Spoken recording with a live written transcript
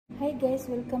Hi guys,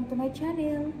 welcome to my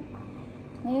channel.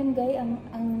 Ngayon guys,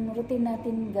 ang routine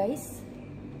natin guys,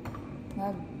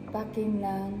 magpacking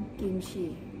ng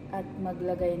kimchi at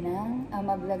maglagay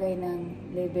ng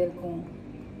label kung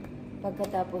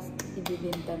pagkatapos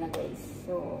ibibenta na guys.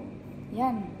 So,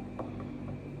 yan.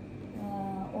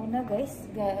 Una guys,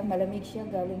 malamig siya,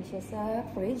 galing siya sa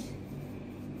fridge.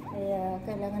 Kaya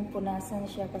kailangan punasan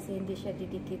siya kasi hindi siya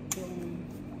didikit yung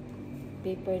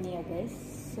paper niya guys.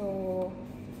 So,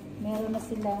 meron na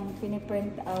silang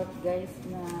piniprint out guys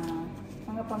na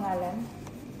mga pangalan.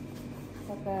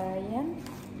 Saka yan,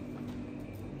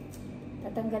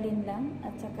 tatanggalin lang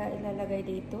at saka ilalagay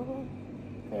dito.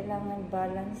 Kailangan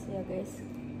balance siya guys.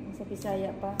 Kung sa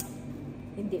Bisaya pa,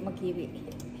 hindi magkiwi.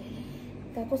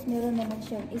 Tapos meron naman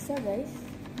siyang isa guys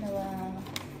na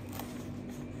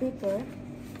paper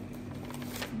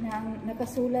na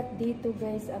nakasulat dito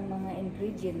guys ang mga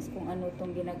ingredients kung ano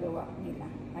itong ginagawa nila,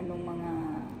 anong mga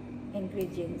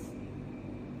ingredients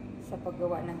sa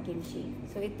paggawa ng kimchi.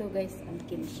 So ito guys ang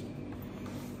kimchi.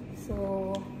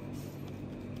 So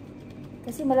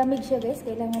kasi malamig siya guys,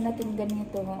 kailangan natin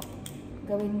ganito,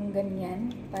 gawin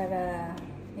ganyan para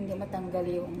hindi matanggal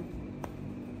yung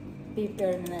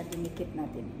paper na dinikit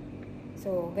natin.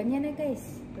 So ganyan na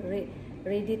guys,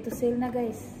 ready to sell na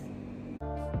guys.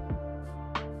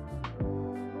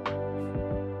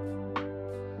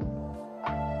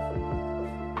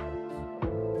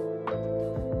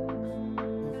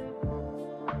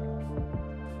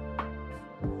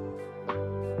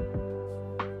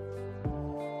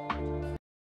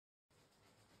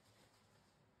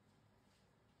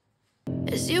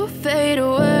 As you fade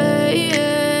away,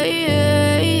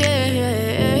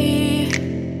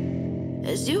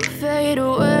 as you fade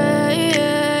away.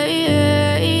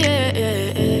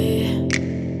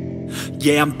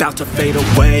 Yeah, I'm about to fade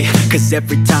away, cause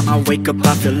every time I wake up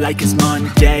I feel like it's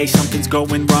Monday. Something's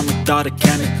going wrong with all the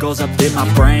chemicals up in my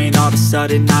brain. All of a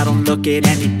sudden I don't look at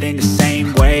anything the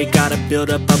same way. Got a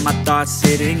buildup of my thoughts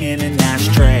sitting in an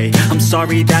ashtray. I'm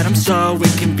sorry that I'm so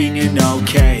inconvenient,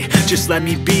 okay. Just let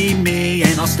me be me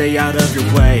and I'll stay out of your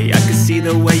way. I can see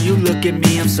the way you look at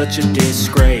me, I'm such a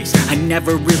disgrace. I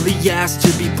never really asked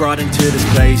to be brought into this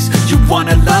place. You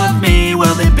wanna love me?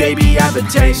 Well then baby I have a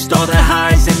taste. All the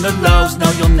highs and the lows, no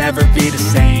you'll never be the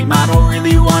same. I don't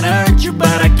really wanna hurt you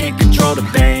but I can't control the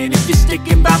pain. If you're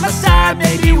sticking by my side,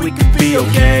 maybe we could be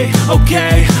okay.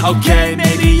 Okay,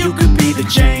 maybe you could be the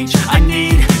change I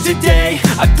need today.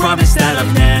 I promise that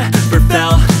I've never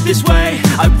felt this way.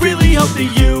 I really hope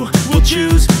that you will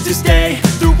choose to stay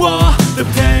through all the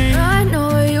pain. I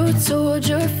know you told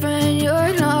your friend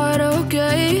you're not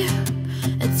okay,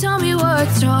 and tell me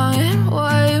what's wrong and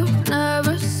why you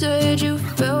never said you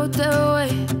felt that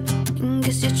way.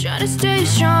 Guess you're trying to stay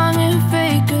strong and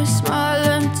fake a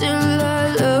smile until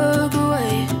I look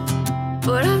away.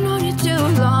 But I've known you too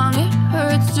long, it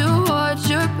hurts to watch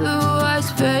your blue eyes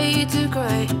fade to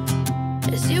gray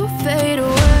as you fade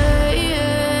away,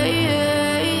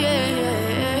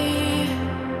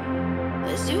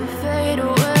 as you fade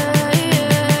away.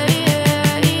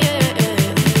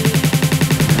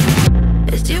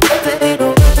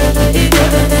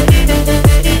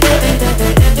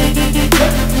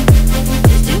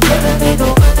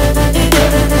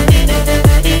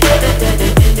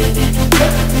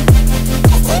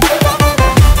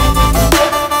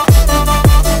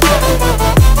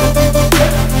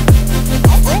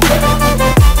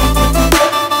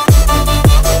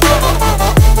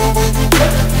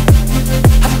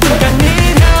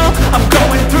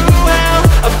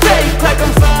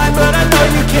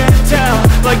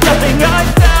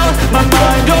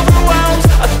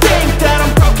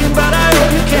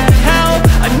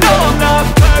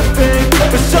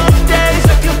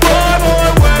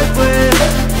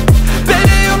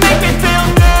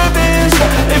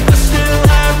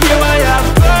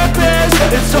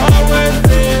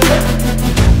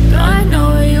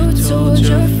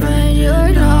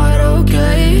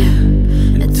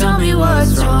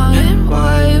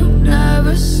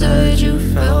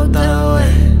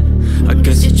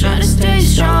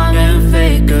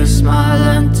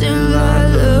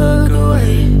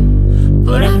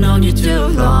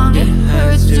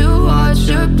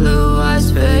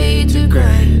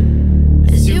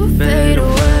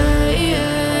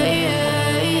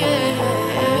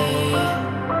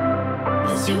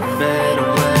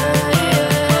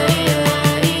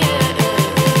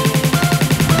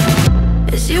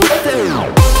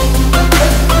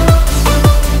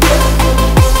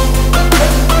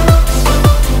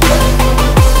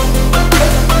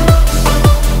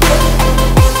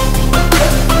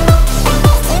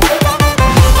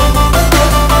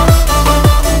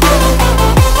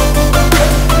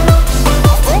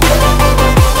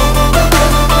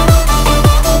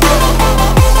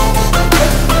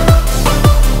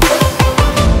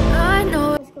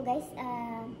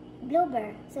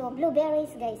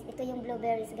 blueberries guys. Ito yung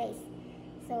blueberries guys.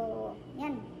 So,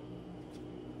 yan.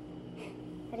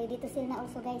 Ready to sell na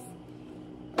also guys.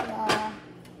 Kaya,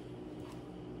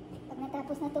 pag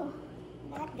natapos na to,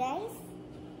 lahat guys,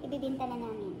 ibibinta na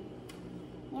namin.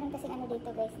 Meron kasi ano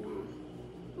dito guys na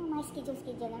mga schedule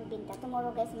ng binta.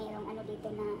 Tomorrow guys, mayroong ano dito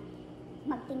na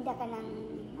magtinda ka ng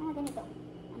mga ganito.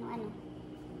 Ano-ano.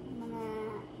 Mga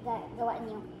gawa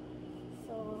nyo.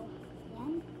 So,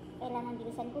 yan. Kailangan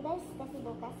bilisan ko guys kasi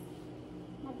bukas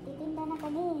magtitinda na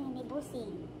kami ni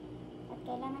Busing. At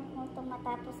kailangan ko itong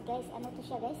matapos guys. Ano to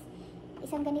siya guys?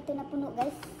 Isang ganito na puno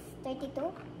guys. 32.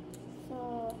 So,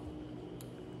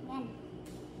 yan.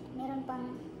 Meron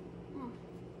pang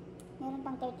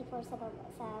 34 sa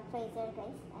freezer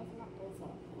guys. Ay, not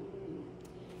freezer.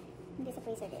 Hindi sa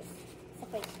freezer guys. Sa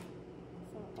fridge.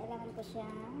 So, kailangan ko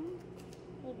siyang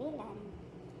revealan.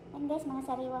 And guys, mga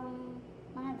sariwang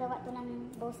mga gawa to ng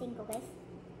bossing ko guys.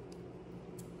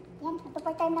 Yan, ito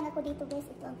part-time lang ako dito guys.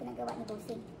 Ito ang pinagawa ni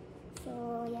bossing. So,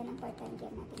 yan ang part-time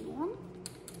job natin ngayon.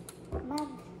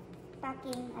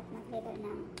 Mag-packing at mag-level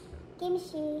ng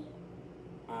kimchi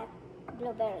at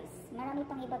blueberries. Marami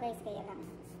pang iba guys, kaya lang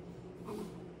ano,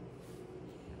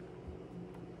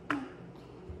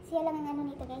 siya lang ang ano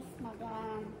nito guys,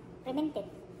 mag-fermented.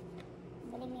 Ang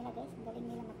galing nila guys, ang galing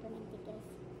nila mag-fermented guys.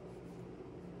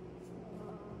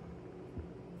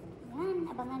 Yan,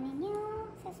 abangan ninyo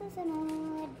sa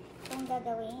susunod kung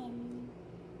gagawin.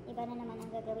 Iba na naman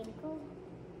ang gagawin ko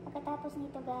pagkatapos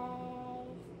nito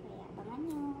guys. Kaya abangan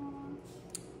nyo.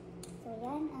 So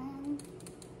yan ang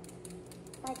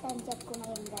part-time job ko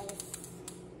ngayon guys.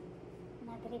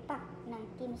 Nag-repack ng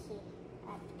kimchi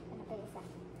at ano pa isa?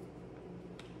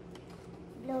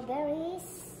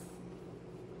 Blueberries,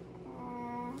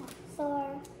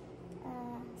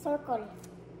 sorkol.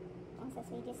 Ang sa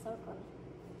Swedish sorkol.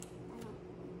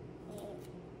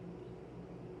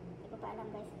 Hindi ko pa alam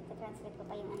guys, ito-translate ko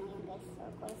pa yung ano yun guys,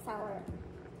 sorkol, sour,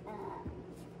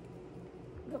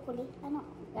 broccoli,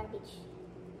 garbage,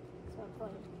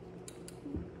 sorkol.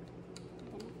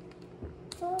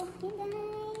 So, yun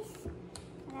guys,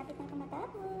 malapit na ako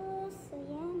matapos. So,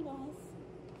 yan guys.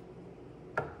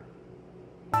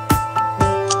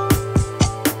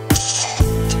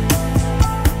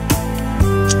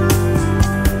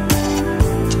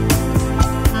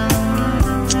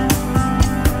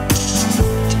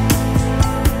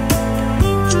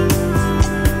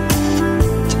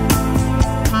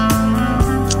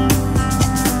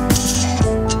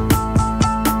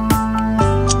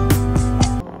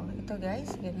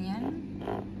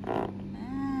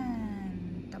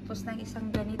 Tapos ng isang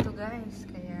ganito guys,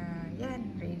 kaya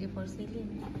yan, ready for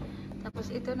selling. Tapos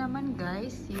ito naman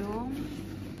guys, yung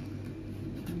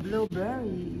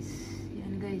blueberries.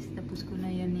 Yan guys, tapos ko na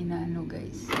yan inaano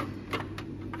guys,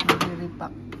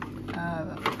 mag-repack,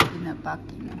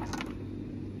 pinapacking.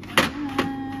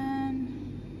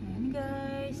 Yan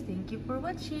guys, thank you for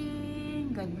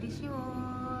watching. God bless you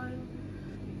all.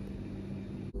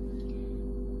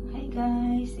 Hi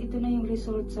guys, ito na yung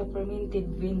result sa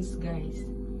fermented beans guys.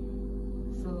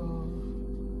 So,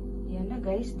 yan na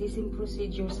guys, the same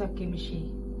procedure sa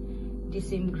kimchi, the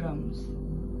same grams.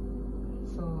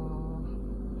 So,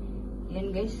 yan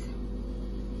guys,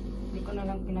 hindi ko na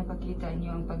lang pinapakita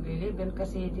nyo ang pag-level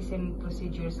kasi the same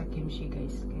procedure sa kimchi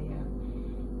guys. Kaya,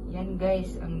 yan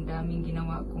guys, ang daming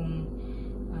ginawa kong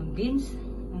beans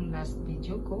ang last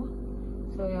video ko.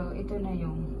 So, ito na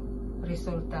yung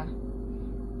resulta.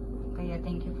 Kaya,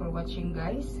 thank you for watching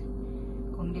guys.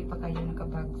 Kung di pa kayo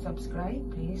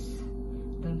nakapag-subscribe, please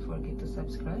don't forget to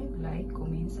subscribe, like,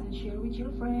 comments, and share with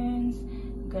your friends.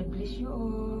 God bless you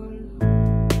all.